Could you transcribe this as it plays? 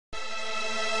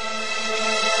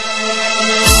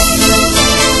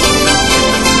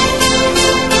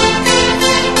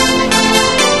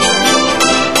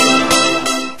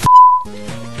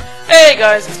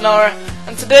guys, it's Nara,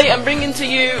 and today I'm bringing to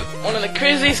you one of the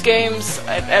craziest games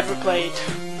I've ever played.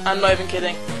 I'm not even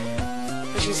kidding.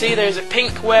 As you can see, there's a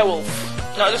pink werewolf.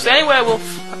 Not just any werewolf,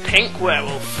 a pink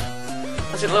werewolf.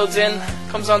 As it loads in,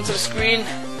 comes onto the screen.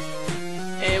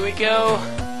 Here we go.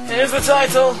 Here's the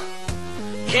title.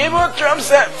 Keyboard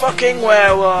Drumset fucking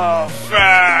werewolf.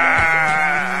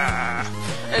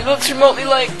 And it looks remotely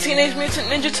like Teenage Mutant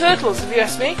Ninja Turtles, if you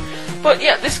ask me. But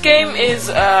yeah, this game is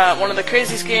one of the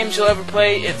craziest games you'll ever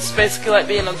play. It's basically like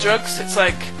being on drugs. It's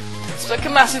like a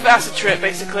massive acid trip,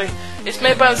 basically. It's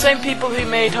made by the same people who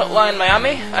made Hotline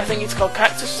Miami. I think it's called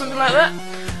Cactus or something like that.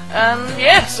 And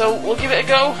yeah, so we'll give it a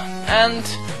go. And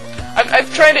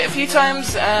I've tried it a few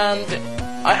times, and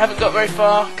I haven't got very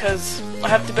far because I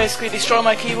have to basically destroy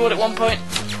my keyboard at one point.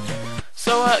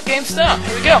 So game start.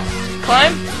 Here we go.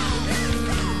 Climb.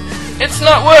 It's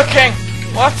not working.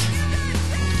 What?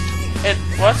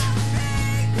 What?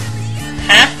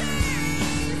 Huh?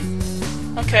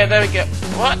 Okay, there we go.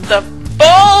 What the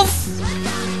balls?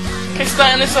 Okay,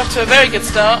 starting this off to a very good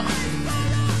start.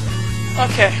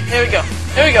 Okay, here we go.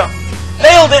 Here we go.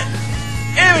 Nailed it!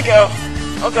 Here we go.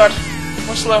 Oh god.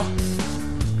 More slow.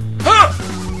 Huh!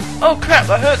 Oh crap,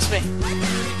 that hurts me.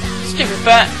 Stupid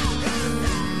bat.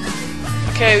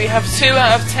 Okay, we have 2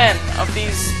 out of 10 of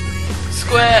these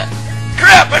square...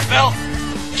 Crap, I fell!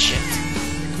 Shit.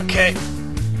 Okay,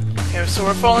 so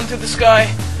we're falling through the sky,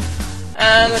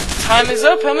 and the time is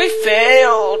up, and we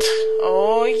failed!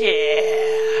 Oh yeah!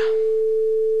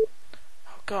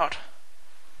 Oh god.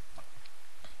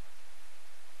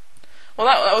 Well,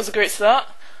 that was a great start.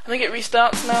 I think it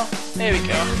restarts now. There we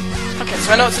go. Okay,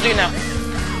 so I know what to do now.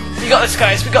 We got this,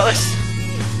 guys, we got this!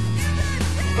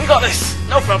 We got this!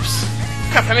 No probs!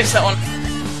 Crap, I missed that one.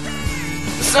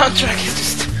 The soundtrack is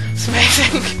just... it's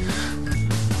amazing!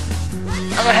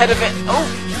 I'm ahead of it. Oh,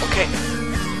 okay.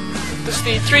 Just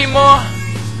need 3 more.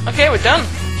 Okay, we're done.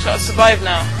 So I'll survive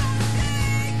now.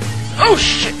 Oh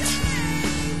shit!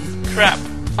 Crap.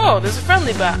 Oh, there's a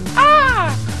friendly bat.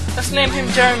 Ah! Let's name him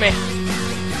Jeremy.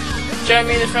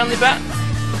 Jeremy the friendly bat.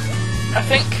 I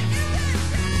think.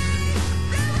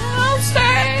 I'll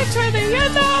stay to the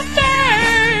end of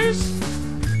days.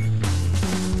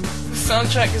 The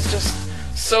soundtrack is just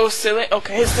so silly.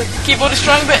 Okay, here's the keyboard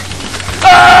destroying bit.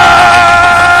 Ah!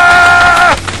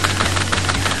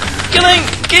 Killing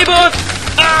keyboard!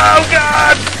 Oh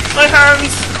god! My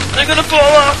hands! They're gonna fall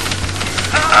off!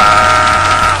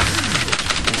 Ah!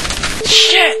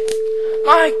 Shit!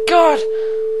 My god!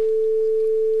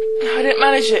 I didn't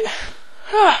manage it.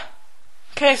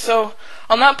 Okay, so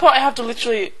on that part I have to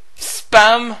literally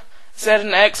spam Z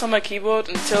and X on my keyboard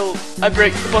until I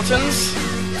break the buttons.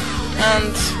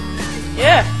 And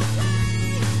yeah.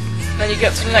 Then you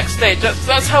get to the next stage.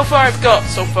 That's how far I've got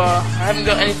so far. I haven't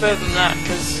got any further than that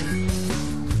because,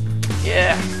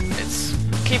 yeah, it's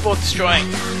keyboard destroying.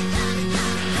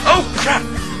 Oh crap!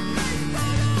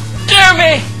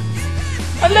 Jeremy!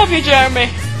 I love you,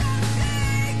 Jeremy!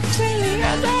 Till the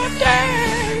end of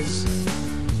days.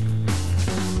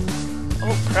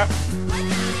 Oh crap!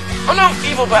 Oh no!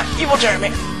 Evil bat! Evil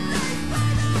Jeremy!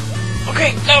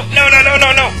 Okay! No!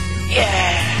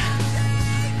 Yeah!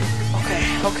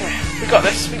 Okay, we got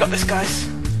this, guys.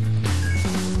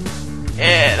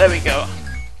 Yeah, there we go.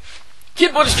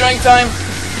 Keyboard destroying time.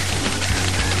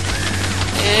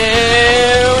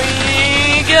 Here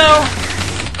we go.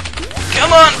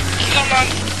 Come on,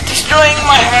 destroying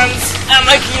my hands and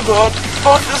my keyboard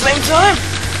both at the same time.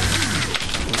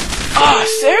 Oh,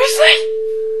 seriously?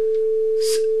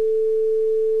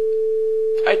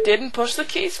 I didn't push the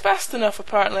keys fast enough,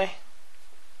 apparently.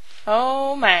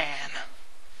 Oh man.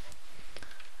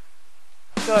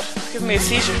 God, it's giving me a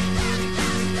seizure.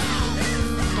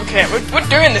 Okay, we're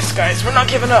doing this, guys. We're not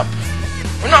giving up.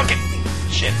 We're not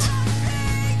Shit.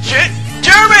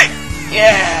 Jeremy!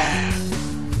 Yeah!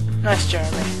 Nice,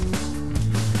 Jeremy.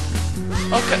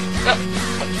 Okay. No.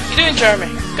 What are you doing, Jeremy?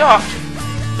 God.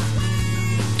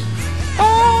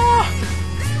 Oh!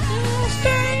 I'll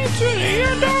stay to the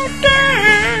end of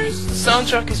days. The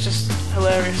soundtrack is just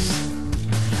hilarious.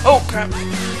 Oh, crap.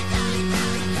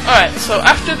 Alright, so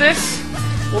after this,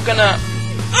 we're gonna...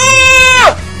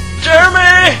 Ah!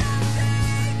 Jeremy!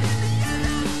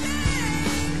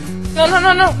 No.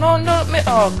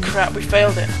 Oh crap, we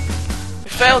failed it. We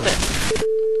failed it.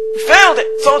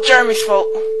 It's all Jeremy's fault.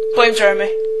 Blame Jeremy.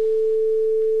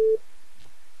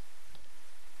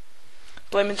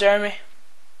 Blaming Jeremy.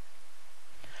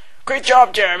 Great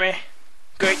job, Jeremy.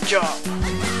 Great job.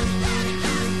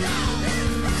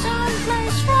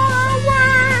 Someplace far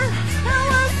away,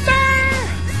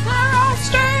 I'll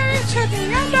stay to the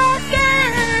end of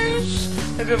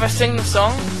days. Maybe if I sing the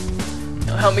song,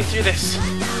 it'll help me through this.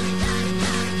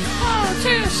 Oh,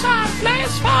 to some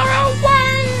place far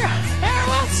away, there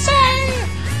I'll stay,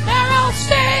 there I'll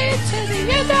stay to the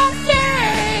end of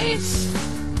days.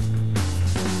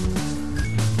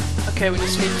 Okay, we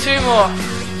just need 2 more.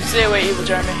 Stay away, evil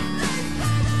Jeremy.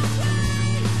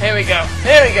 Here we go,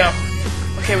 here we go.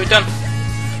 Okay, we're done.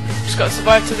 Just gotta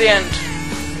survive to the end.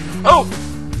 Oh!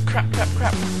 Crap, crap,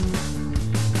 crap.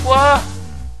 What?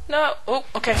 No. Oh,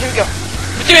 okay, here we go.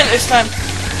 We're doing it this time.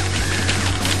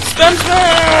 Spencer!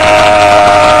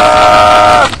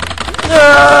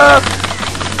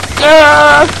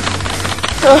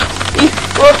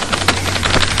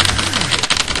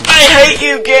 I hate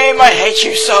you, game. I hate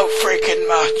you so freaking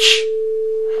much.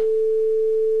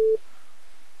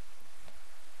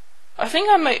 I think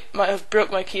I might have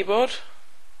broke my keyboard.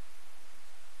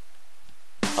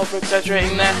 Over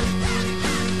exaggerating there.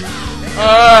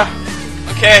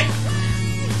 Okay.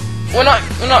 We're not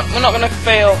gonna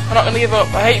fail. We're not gonna give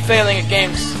up. I hate failing at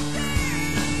games.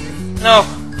 No.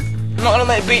 I'm not gonna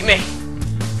let it beat me.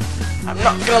 I'm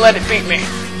not gonna let it beat me.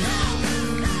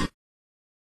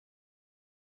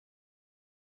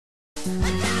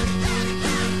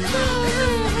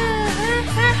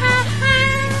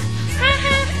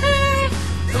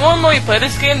 The more and more you play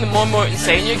this game, the more and more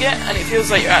insane you get, and it feels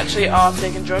like you actually are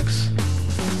taking drugs.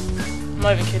 I'm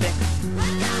not even kidding.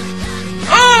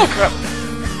 Oh crap!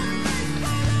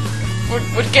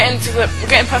 We're getting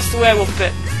past the werewolf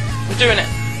bit. We're doing it.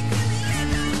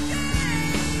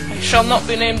 I shall not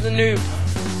be named the noob.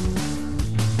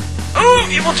 Oh,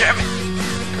 evil Jeremy!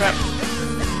 Crap.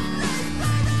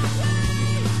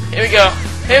 Here we go.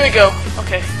 Here we go.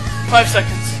 Okay. 5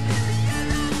 seconds.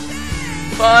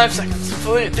 5 seconds.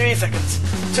 3 seconds.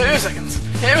 2 seconds.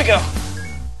 Here we go.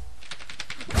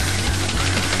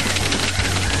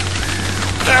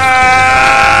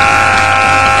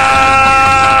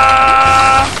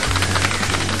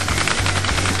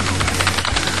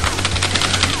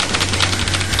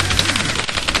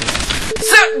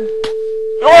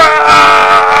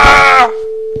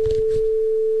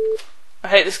 I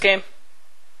hate this game.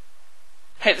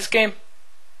 Hate this game.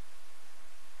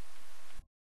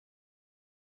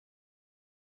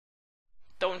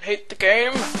 Don't hate the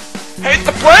game. Hate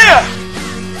the player!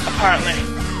 Apparently.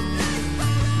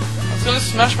 I was gonna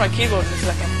smash my keyboard in a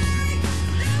second.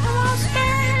 I'll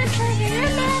stay to the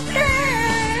end of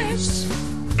days.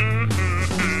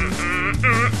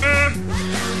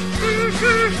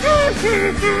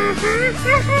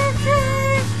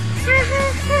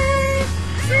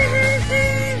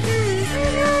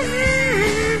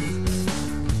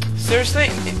 Seriously?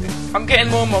 I'm getting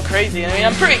more and more crazy. I mean,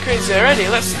 I'm pretty crazy already.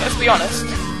 Let's be honest.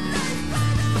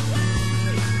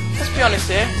 Let's be honest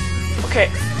here. Okay,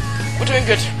 we're doing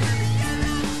good.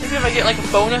 Maybe if I get like a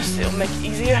bonus, it'll make it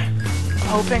easier. I'm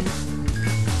hoping.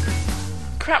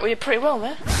 Crap, we did pretty well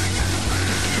there.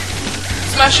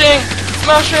 Smashing!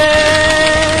 Smashing!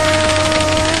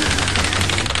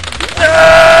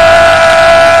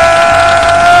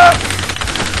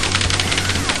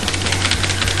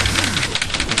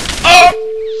 Oh!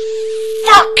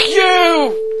 Fuck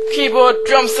you! Keyboard,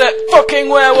 drum set, fucking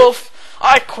werewolf!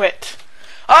 I quit.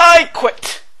 I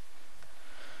quit.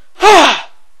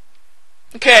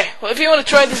 Okay, well if you want to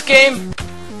try this game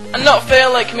and not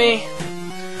fail like me,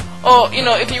 or, you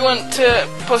know, if you want to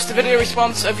post a video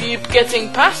response of you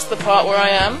getting past the part where I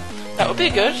am, that would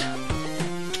be good,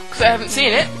 because I haven't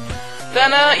seen it,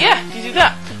 then, yeah, you do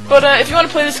that. But, if you want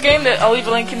to play this game, I'll leave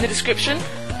a link in the description.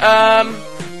 I'm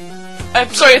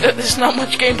sorry that there's not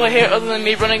much gameplay here other than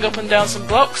me running up and down some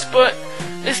blocks, but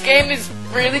this game is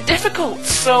really difficult,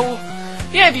 so,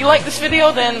 yeah, if you like this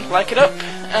video, then like it up,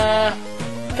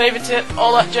 favourite it,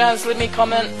 all that jazz, leave me a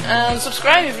comment, and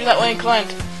subscribe if you're that way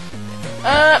inclined.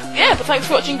 Yeah, but thanks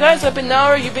for watching, guys. I've been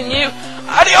Nara, you've been you.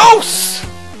 Adios!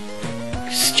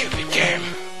 Stupid game.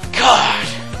 God.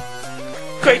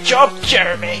 Great job,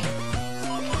 Jeremy.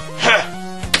 Huh.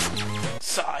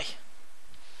 Sigh.